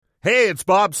Hey, it's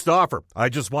Bob Stauffer. I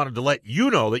just wanted to let you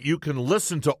know that you can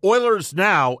listen to Oilers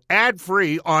Now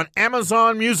ad-free on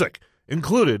Amazon Music,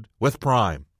 included with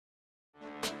Prime.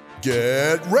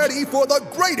 Get ready for the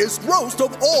greatest roast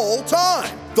of all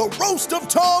time, the Roast of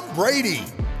Tom Brady,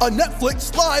 a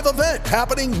Netflix live event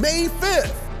happening May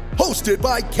 5th. Hosted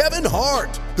by Kevin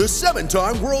Hart, the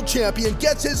 7-time world champion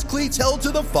gets his cleats held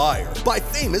to the fire by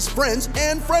famous friends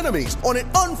and frenemies on an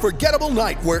unforgettable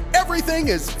night where everything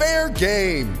is fair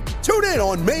game. Tune in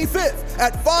on May 5th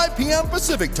at 5 p.m.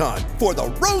 Pacific time for the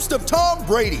Roast of Tom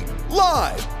Brady,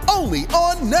 live only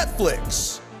on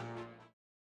Netflix.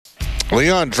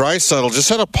 Leon Draisaitl just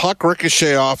had a puck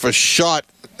ricochet off a shot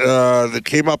that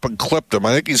came up and clipped him.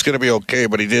 I think he's going to be okay,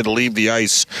 but he did leave the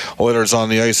ice. Oilers on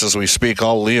the ice as we speak.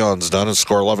 All Leon's done is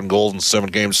score 11 goals in 7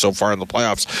 games so far in the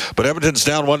playoffs. But Edmonton's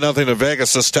down 1-0 to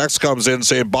Vegas. This text comes in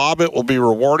saying, Bob, it will be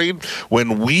rewarding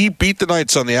when we beat the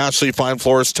Knights on the Ashley Fine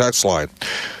Floors text line.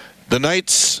 The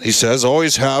Knights, he says,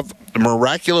 always have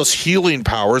miraculous healing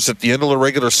powers at the end of the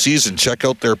regular season. Check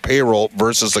out their payroll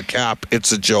versus the cap.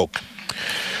 It's a joke.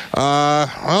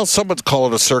 Well, some would call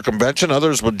it a circumvention.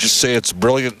 Others would just say it's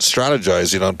brilliant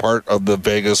strategizing on part of the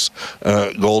Vegas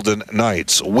Golden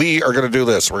Knights. We are going to do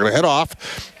this. We're going to head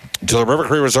off to the River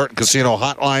Cree Resort and Casino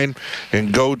hotline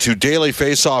and go to Daily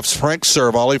Faceoff's Frank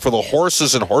Seravalli for the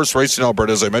horses and horse racing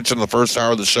Alberta. As I mentioned in the first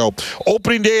hour of the show,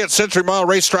 opening day at Century Mile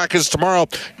Racetrack is tomorrow.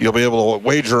 You'll be able to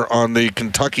wager on the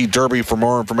Kentucky Derby. For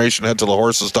more information, head to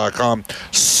thehorses.com.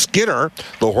 Skinner,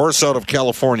 the horse out of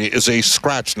California, is a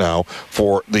scratch now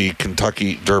for the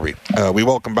Kentucky Derby. We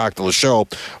welcome back to the show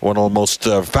one of the most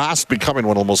becoming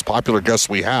one of the most popular guests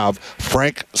we have,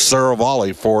 Frank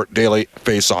Seravalli for Daily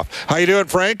Faceoff. How you doing,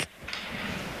 Frank?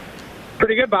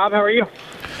 Pretty good, Bob. How are you?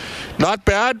 Not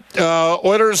bad.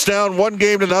 Oilers down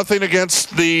 1-0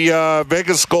 against the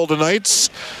Vegas Golden Knights.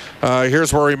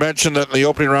 Here's where we mentioned that in the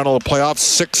opening round of the playoffs,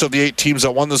 6 of the 8 teams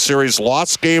that won the series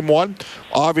lost game 1.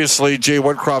 Obviously, Jay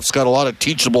Woodcroft's got a lot of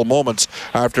teachable moments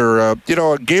after, a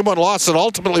game 1 loss that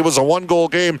ultimately was a 1-goal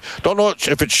game. Don't know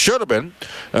if it should have been,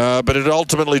 but it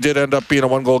ultimately did end up being a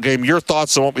 1-goal game. Your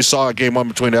thoughts on what we saw at game 1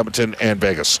 between Edmonton and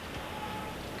Vegas?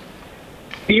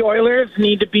 The Oilers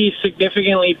need to be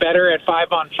significantly better at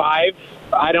 5-on-5.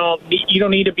 You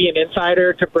don't need to be an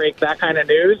insider to break that kind of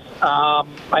news.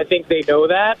 I think they know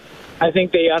that. I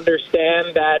think they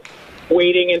understand that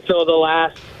waiting until the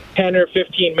last 10 or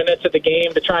 15 minutes of the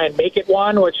game to try and make it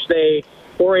one, which they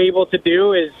were able to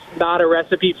do, is not a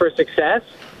recipe for success.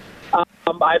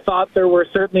 I thought there were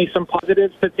certainly some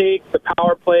positives to take. The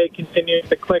power play continues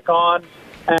to click on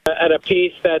at a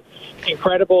pace that's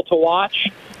incredible to watch.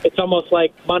 It's almost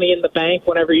like Money in the Bank.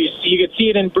 Whenever you could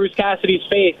see it in Bruce Cassidy's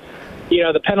face.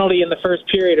 The penalty in the first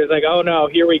period is like, oh no,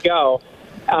 here we go.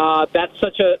 That's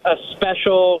such a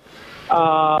special,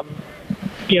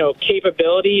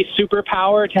 capability,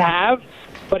 superpower to have.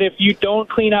 But if you don't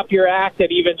clean up your act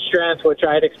at even strength, which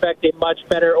I'd expect a much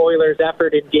better Oilers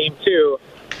effort in Game 2,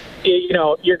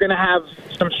 you're going to have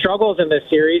some struggles in this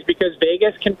series because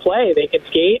Vegas can play. They can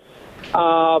skate.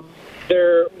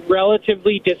 They're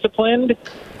relatively disciplined,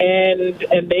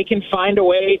 and they can find a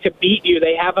way to beat you.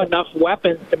 They have enough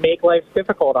weapons to make life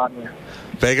difficult on you.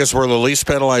 Vegas were the least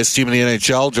penalized team in the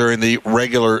NHL during the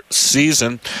regular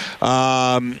season.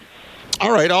 All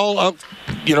right,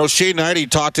 Shane Knighty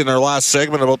talked in our last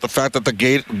segment about the fact that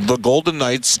the Golden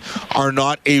Knights are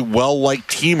not a well-liked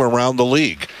team around the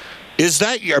league. Is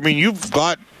that, you're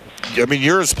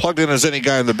as plugged in as any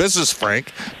guy in the business,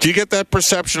 Frank. Do you get that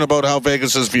perception about how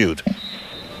Vegas is viewed?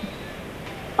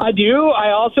 I do.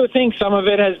 I also think some of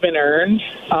it has been earned.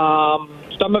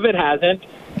 Some of it hasn't.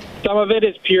 Some of it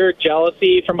is pure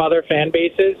jealousy from other fan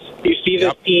bases. You see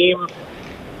this team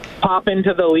pop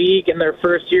into the league in their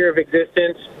first year of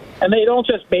existence, and they don't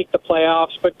just make the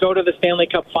playoffs, but go to the Stanley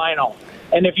Cup final.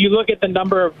 And if you look at the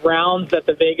number of rounds that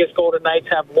the Vegas Golden Knights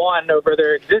have won over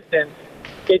their existence,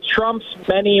 it trumps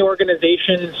many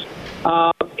organizations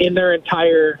in their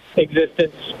entire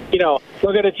existence.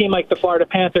 Look at a team like the Florida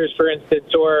Panthers, for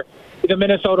instance, or the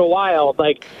Minnesota Wild.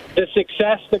 Like, the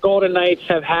success the Golden Knights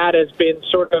have had has been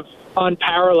sort of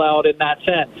unparalleled in that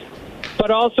sense.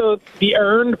 But also the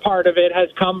earned part of it has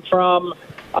come from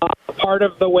part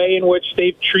of the way in which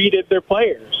they've treated their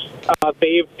players.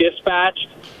 They've dispatched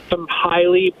some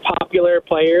highly popular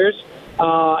players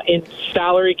in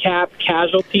salary cap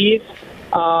casualties,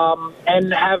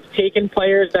 and have taken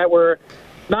players that were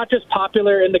not just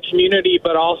popular in the community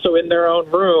but also in their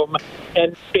own room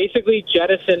and basically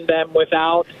jettisoned them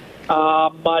without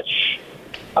much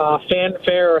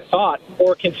fanfare or thought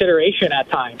or consideration at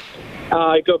times.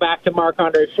 Go back to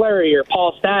Marc-Andre Fleury or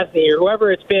Paul Stastny or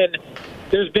whoever it's been.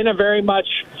 There's been a very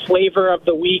much flavor of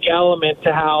the week element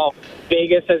to how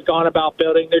Vegas has gone about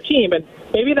building their team. And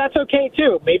maybe that's okay,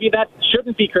 too. Maybe that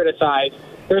shouldn't be criticized.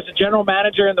 There's a general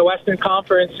manager in the Western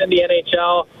Conference in the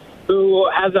NHL who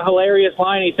has a hilarious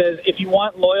line. He says, if you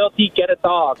want loyalty, get a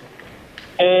dog.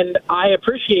 And I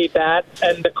appreciate that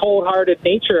and the cold-hearted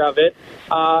nature of it.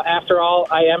 After all,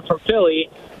 I am from Philly.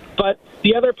 But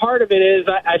the other part of it is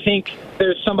I think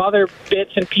there's some other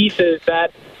bits and pieces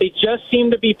that they just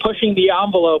seem to be pushing the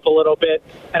envelope a little bit.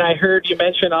 And I heard you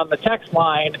mention on the text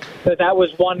line that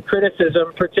was one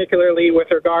criticism, particularly with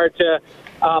regard to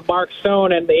Mark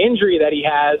Stone and the injury that he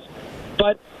has.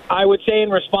 But I would say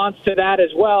in response to that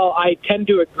as well, I tend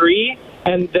to agree.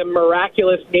 And the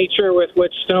miraculous nature with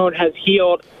which Stone has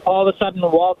healed, all of a sudden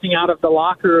waltzing out of the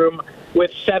locker room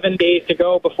with 7 days to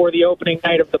go before the opening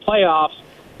night of the playoffs,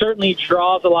 certainly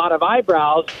draws a lot of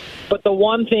eyebrows. But the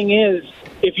one thing is,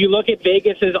 if you look at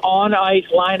Vegas's on-ice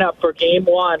lineup for Game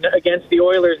 1 against the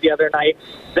Oilers the other night,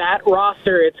 that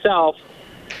roster itself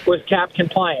was cap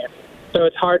compliant. So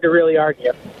it's hard to really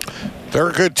argue. They're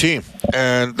a good team,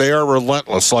 and they are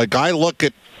relentless. Like, I look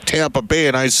at Tampa Bay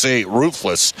and I say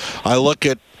ruthless. I look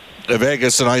at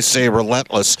Vegas and I say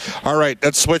relentless. All right,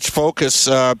 let's switch focus.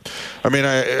 I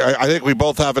think we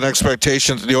both have an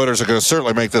expectation that the Oilers are going to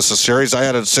certainly make this a series. I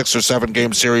had a 6 or 7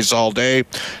 game series all day,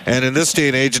 and in this day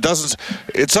and age,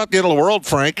 it's not the end of the world,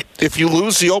 Frank. If you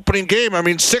lose the opening game,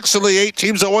 6 of the 8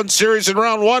 teams that won series in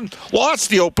round 1 lost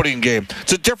the opening game.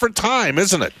 It's a different time,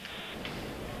 isn't it?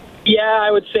 Yeah, I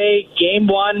would say Game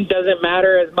 1 doesn't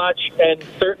matter as much, and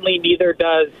certainly neither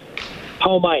does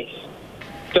home ice.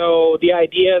 So the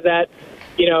idea that,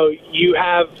 you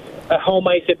have a home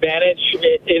ice advantage,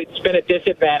 it's been a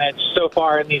disadvantage so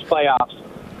far in these playoffs.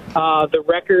 The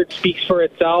record speaks for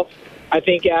itself. I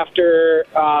think after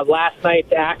last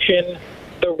night's action,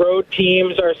 the road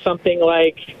teams are something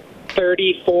like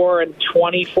 34 and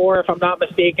 24, if I'm not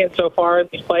mistaken, so far in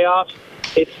these playoffs.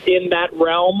 It's in that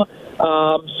realm.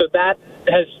 So that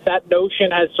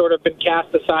notion has sort of been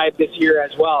cast aside this year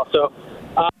as well. So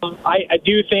I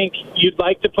do think you'd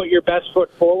like to put your best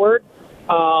foot forward,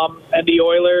 and the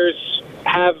Oilers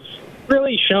have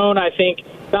really shown, I think,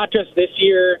 not just this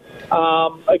year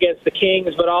against the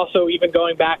Kings, but also even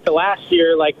going back to last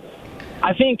year. Like,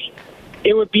 I think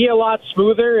it would be a lot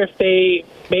smoother if they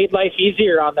made life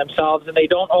easier on themselves, and they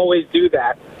don't always do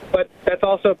that. But that's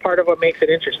also part of what makes it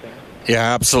interesting.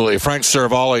 Yeah, absolutely. Frank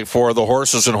Seravalli for the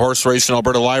Horses and Horse Racing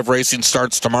Alberta. Live racing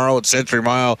starts tomorrow at Century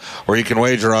Mile, where you can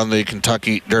wager on the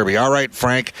Kentucky Derby. All right,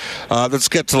 Frank, let's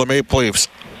get to the Maple Leafs.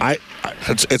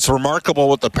 It's remarkable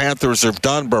what the Panthers have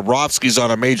done. Bobrovsky's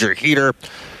on a major heater.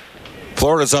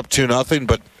 Florida's up 2-0,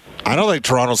 but I don't think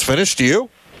Toronto's finished. Do you?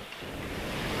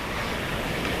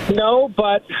 No,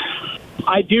 but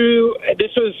I do.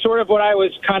 This was sort of what I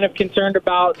was kind of concerned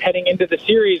about heading into the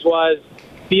series was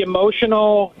the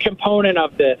emotional component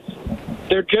of this.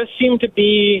 There just seemed to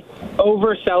be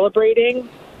over-celebrating,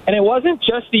 and it wasn't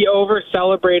just the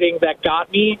over-celebrating that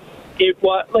got me. It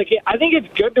was I think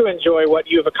it's good to enjoy what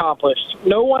you've accomplished.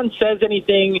 No one says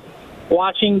anything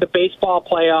watching the baseball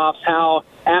playoffs how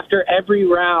after every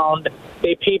round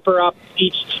they paper up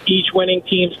each winning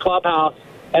team's clubhouse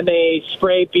and they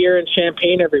spray beer and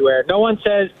champagne everywhere. No one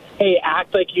says, hey,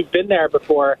 act like you've been there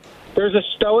before. There's a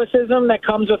stoicism that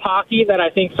comes with hockey that I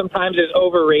think sometimes is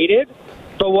overrated.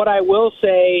 But what I will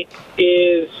say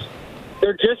is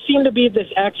there just seemed to be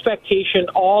this expectation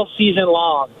all season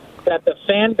long that the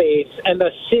fan base and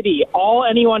the city, all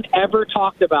anyone ever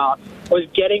talked about was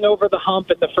getting over the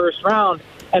hump in the first round.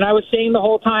 And I was saying the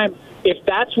whole time, if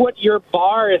that's what your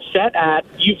bar is set at,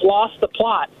 you've lost the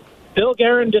plot. Bill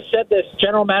Guerin just said this,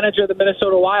 general manager of the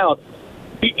Minnesota Wild.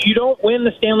 You don't win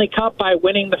the Stanley Cup by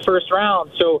winning the first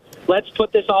round. So let's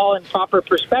put this all in proper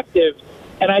perspective.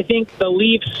 And I think the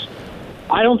Leafs,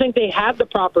 I don't think they had the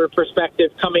proper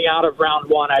perspective coming out of round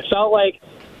 1. I felt like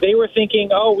they were thinking,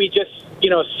 oh, we just,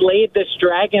 slayed this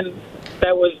dragon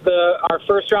that was our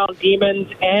first round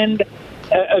demons and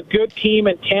a good team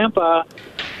in Tampa.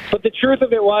 But the truth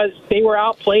of it was they were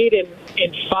outplayed in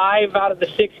 5 out of the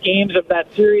 6 games of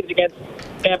that series against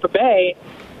Tampa Bay.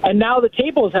 And now the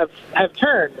tables have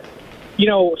turned.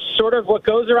 Sort of what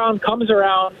goes around comes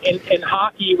around in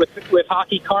hockey with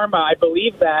hockey karma. I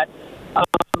believe that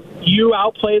you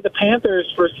outplay the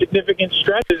Panthers for significant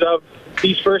stretches of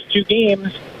these first 2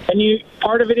 games. And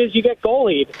part of it is you get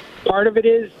goalied. Part of it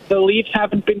is the Leafs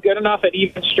haven't been good enough at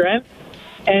even strength.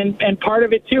 And part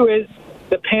of it, too, is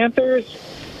the Panthers,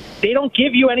 they don't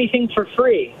give you anything for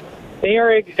free. They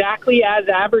are exactly as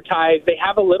advertised. They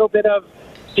have a little bit of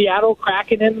Seattle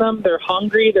Kraken in them. They're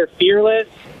hungry, they're fearless,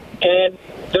 and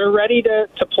they're ready to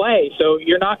play. So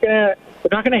you're not going to They're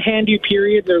not going to hand you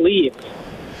periods or leads.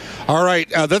 All right,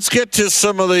 let's get to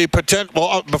some of the potential.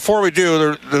 Well, before we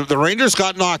do, the Rangers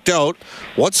got knocked out.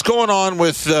 What's going on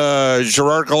with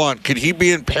Gerard Gallant? Could he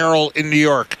be in peril in New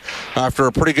York after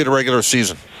a pretty good regular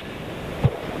season?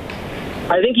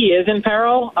 I think he is in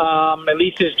peril. At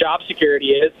least his job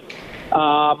security is.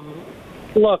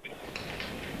 Look,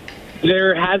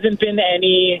 there hasn't been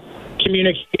any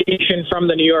communication from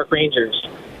the New York Rangers.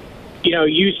 You know,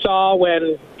 you saw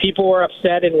when people were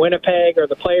upset in Winnipeg or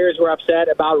the players were upset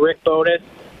about Rick Bowness.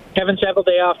 Kevin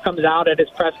Cheveldayoff comes out at his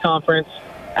press conference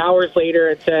hours later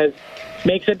and says,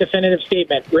 makes a definitive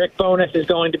statement, Rick Bowness is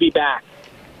going to be back.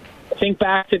 Think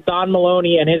back to Don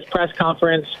Maloney and his press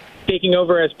conference taking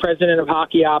over as president of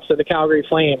hockey ops of the Calgary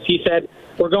Flames. He said,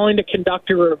 we're going to conduct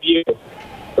a review.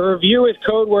 A review is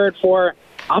code word for,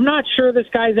 I'm not sure this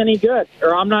guy's any good,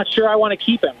 or I'm not sure I want to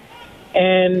keep him.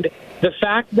 And the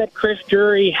fact that Chris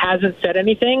Drury hasn't said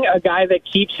anything, a guy that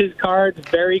keeps his cards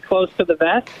very close to the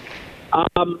vest,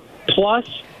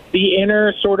 plus the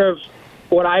inner sort of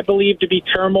what I believe to be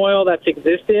turmoil that's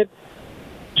existed,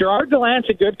 Gerard Gallant's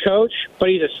a good coach, but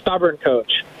he's a stubborn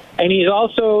coach. And he's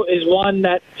also is one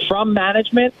that, from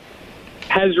management,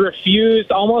 has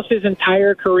refused almost his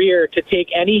entire career to take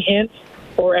any hint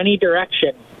or any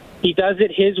direction. He does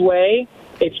it his way.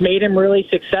 It's made him really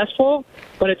successful,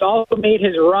 but it's also made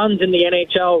his runs in the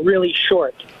NHL really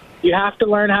short. You have to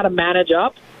learn how to manage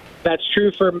up. That's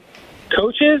true for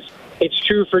coaches. It's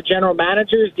true for general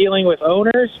managers dealing with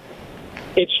owners.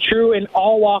 It's true in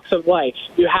all walks of life.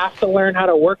 You have to learn how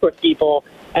to work with people,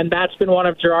 and that's been one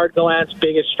of Gerard Gallant's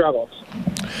biggest struggles.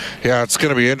 Yeah, it's going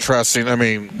to be interesting. I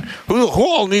mean, who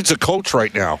all needs a coach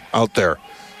right now out there?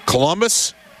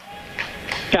 Columbus?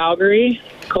 Calgary,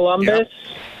 Columbus,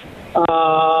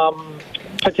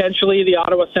 potentially the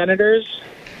Ottawa Senators.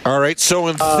 All right. So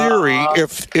in theory,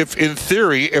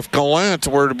 if Gallant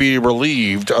were to be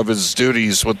relieved of his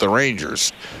duties with the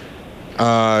Rangers,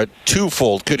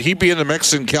 twofold, could he be in the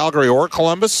mix in Calgary or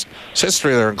Columbus? There's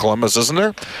history there in Columbus, isn't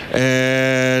there?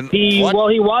 And he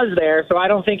was there, so I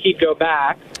don't think he'd go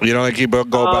back. You don't think he'd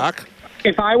go back?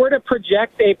 If I were to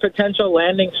project a potential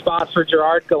landing spot for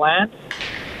Gerard Gallant,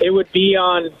 it would be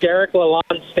on Derek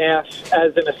Lalonde's staff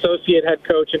as an associate head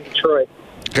coach in Detroit.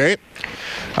 Okay.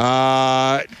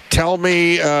 Tell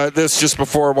me this just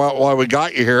before while we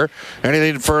got you here.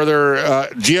 Anything further?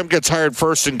 GM gets hired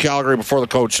first in Calgary before the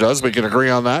coach does. We can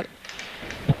agree on that?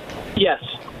 Yes.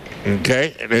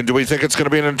 Okay. And do we think it's going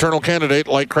to be an internal candidate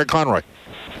like Craig Conroy?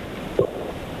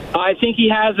 I think he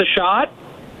has a shot.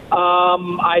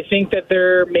 I think that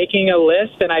they're making a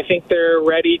list, and I think they're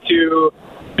ready to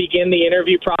begin the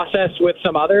interview process with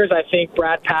some others. I think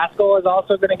Brad Pascal is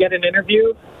also going to get an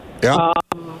interview. Yeah.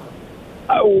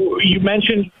 You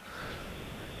mentioned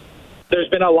there's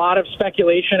been a lot of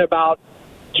speculation about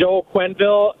Joel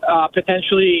Quenneville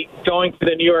potentially going to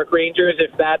the New York Rangers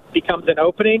if that becomes an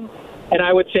opening. And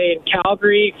I would say in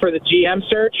Calgary for the GM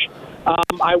search,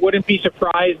 I wouldn't be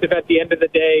surprised if at the end of the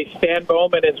day Stan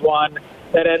Bowman is one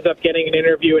that ends up getting an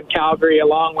interview in Calgary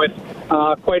along with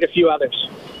quite a few others.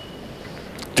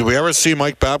 Do we ever see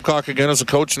Mike Babcock again as a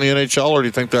coach in the NHL, or do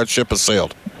you think that ship has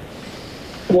sailed?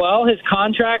 Well, his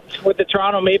contract with the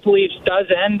Toronto Maple Leafs does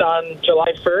end on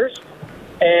July 1st,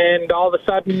 and all of a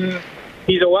sudden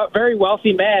he's a very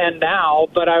wealthy man now,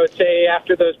 but I would say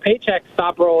after those paychecks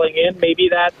stop rolling in, maybe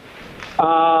that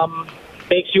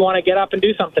makes you want to get up and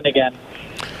do something again.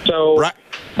 So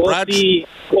we'll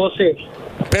see.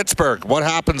 Pittsburgh, what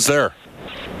happens there?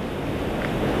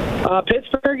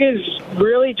 Pittsburgh is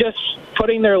really just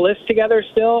putting their list together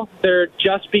still. They're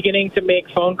just beginning to make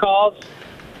phone calls.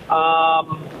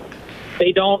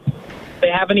 They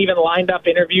haven't even lined up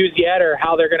interviews yet or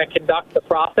how they're going to conduct the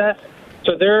process.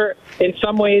 So they're, in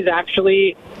some ways,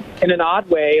 actually, in an odd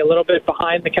way, a little bit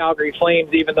behind the Calgary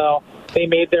Flames, even though they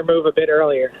made their move a bit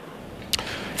earlier.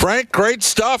 Frank, great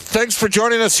stuff. Thanks for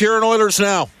joining us here in Oilers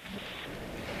Now.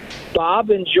 Bob,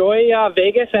 enjoy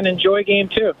Vegas and enjoy Game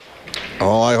 2.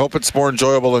 Oh, I hope it's more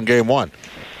enjoyable than Game 1.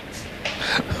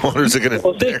 What is it going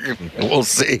to do? We'll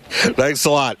see. Thanks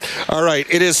a lot. All right.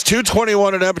 It is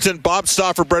 2:21 in Edmonton. Bob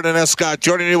Stauffer, Brendan Escott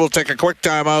joining you. We'll take a quick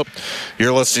time out.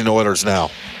 You're listening to Oilers Now.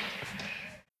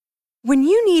 When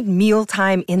you need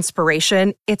mealtime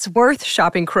inspiration, it's worth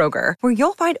shopping Kroger, where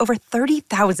you'll find over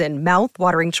 30,000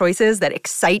 mouth-watering choices that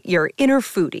excite your inner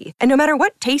foodie. And no matter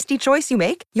what tasty choice you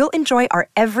make, you'll enjoy our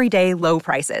everyday low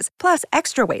prices, plus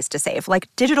extra ways to save, like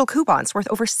digital coupons worth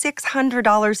over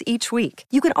 $600 each week.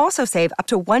 You can also save up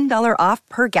to $1 off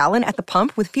per gallon at the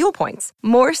pump with fuel points.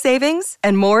 More savings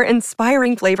and more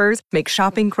inspiring flavors make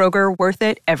shopping Kroger worth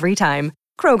it every time.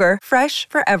 Kroger, fresh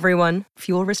for everyone.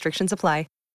 Fuel restrictions apply.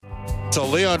 So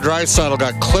Leon Draisaitl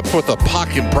got clipped with a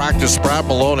puck in practice. Brad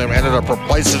Malone ended up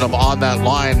replacing him on that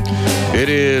line. It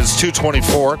is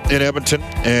 2:24 in Edmonton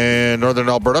and Northern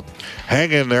Alberta.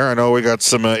 Hang in there. I know we got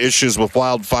some issues with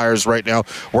wildfires right now.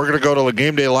 We're going to go to the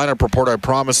game day lineup report. I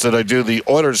promised that I do the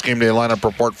Oilers game day lineup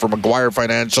report for Maguire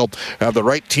Financial. Have the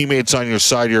right teammates on your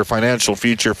side, your financial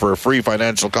future. For a free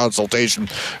financial consultation,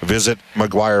 visit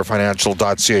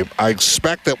MaguireFinancial.ca. I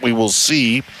expect that we will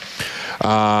see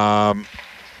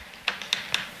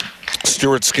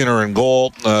Stuart Skinner in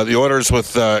goal. The Oilers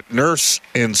with Nurse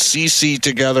and Ceci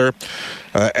together.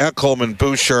 Ekholm and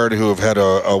Bouchard, who have had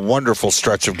a wonderful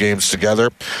stretch of games together.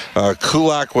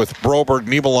 Kulak with Broberg.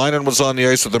 Niemelainen was on the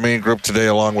ice with the main group today,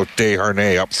 along with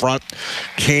Desharnais. Up front,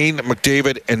 Kane,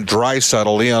 McDavid, and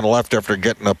Draisaitl. Leon left after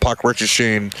getting a puck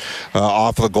ricocheting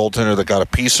off of the goaltender that got a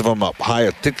piece of him up high.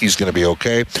 I think he's going to be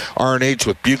okay. RNH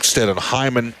with Bukestad and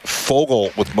Hyman.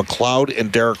 Fogle with McLeod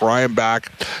and Derek Ryan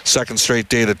back. Second straight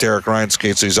day that Derek Ryan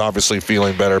skates, so he's obviously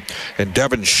feeling better. And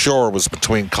Devon Shore was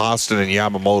between Costin and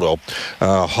Yamamoto.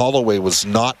 Holloway was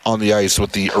not on the ice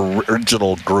with the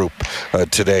original group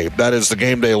today. That is the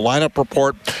game day lineup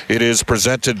report. It is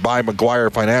presented by Maguire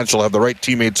Financial. Have the right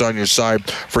teammates on your side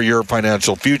for your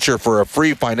financial future. For a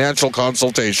free financial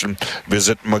consultation,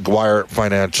 visit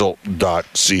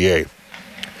MaguireFinancial.ca.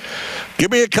 Give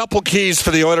me a couple keys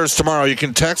for the Oilers tomorrow. You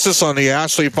can text us on the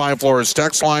Ashley Fine Floors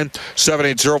text line,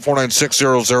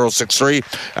 780-496-0063.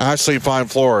 Ashley Fine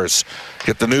Floors.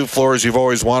 Get the new floors you've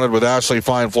always wanted with Ashley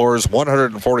Fine Floors,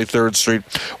 143rd Street,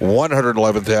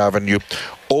 111th Avenue.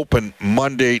 Open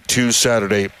Monday to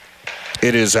Saturday.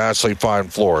 It is Ashley Fine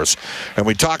Floors. And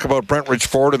we talk about Brentridge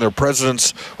Ford and their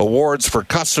President's Awards for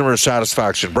customer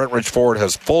satisfaction. Brentridge Ford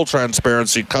has full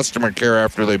transparency, customer care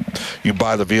after you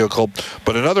buy the vehicle.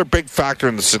 But another big factor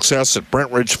in the success at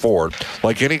Brentridge Ford,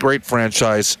 like any great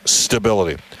franchise,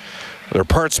 stability. Their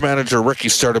parts manager, Ricky,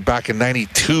 started back in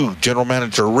 92. General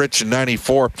manager, Rich, in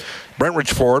 94.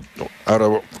 Brentridge Ford, out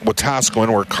of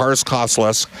Wetaskiwin, where cars cost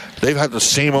less, they've had the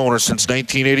same owner since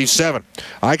 1987.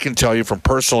 I can tell you from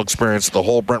personal experience, the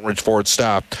whole Brentridge Ford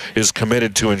staff is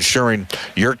committed to ensuring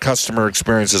your customer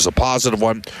experience is a positive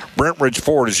one. Brentridge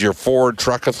Ford is your Ford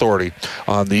truck authority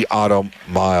on the Auto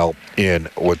Mile in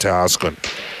Wetaskiwin.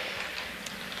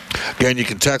 Again, you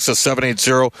can text us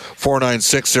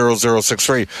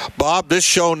 780-496-0063. Bob, this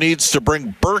show needs to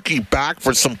bring Berkey back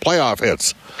for some playoff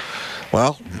hits.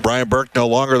 Well, Brian Burke no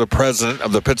longer the president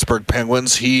of the Pittsburgh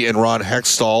Penguins. He and Ron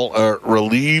Hextall are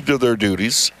relieved of their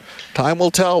duties. Time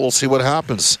will tell. We'll see what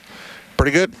happens.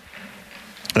 Pretty good.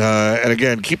 And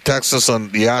again, keep texting us on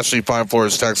the Ashley Fine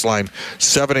Floors text line,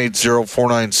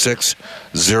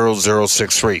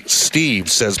 780-496-0063. Steve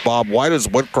says, Bob, why does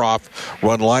Woodcroft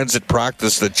run lines at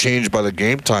practice that change by the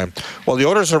game time? Well, the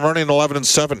Oilers are running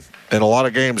 11-7 in a lot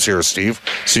of games here, Steve.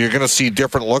 So you're going to see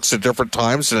different looks at different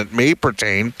times, and it may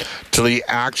pertain to the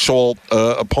actual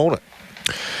opponent.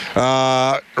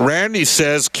 Randy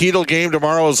says key to the game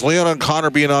tomorrow is Leon and Connor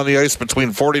being on the ice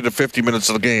between 40 to 50 minutes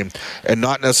of the game and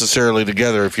not necessarily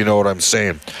together, if you know what I'm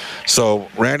saying. So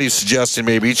Randy's suggesting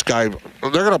maybe each guy,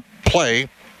 they're going to play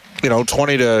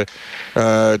 20 to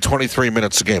 23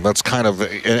 minutes a game. That's kind of,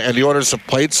 and the Oilers have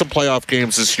played some playoff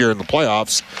games this year in the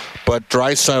playoffs, but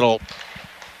Draisaitl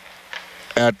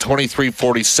at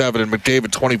 23:47 and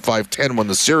McDavid 25:10 when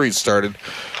the series started.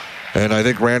 And I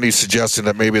think Randy's suggesting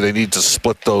that maybe they need to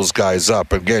split those guys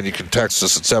up. Again, you can text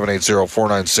us at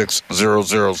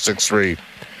 780-496-0063.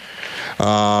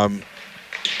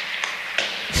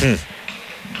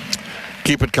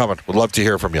 Keep it coming. We'd love to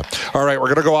hear from you. All right, we're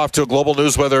going to go off to a global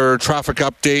news weather traffic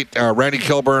update. Randy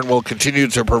Kilburn will continue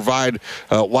to provide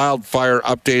wildfire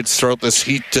updates throughout this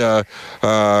heat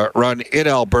run in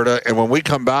Alberta. And when we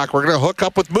come back, we're going to hook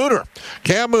up with Mooner.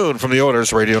 Cam Moon from the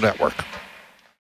Oilers Radio Network.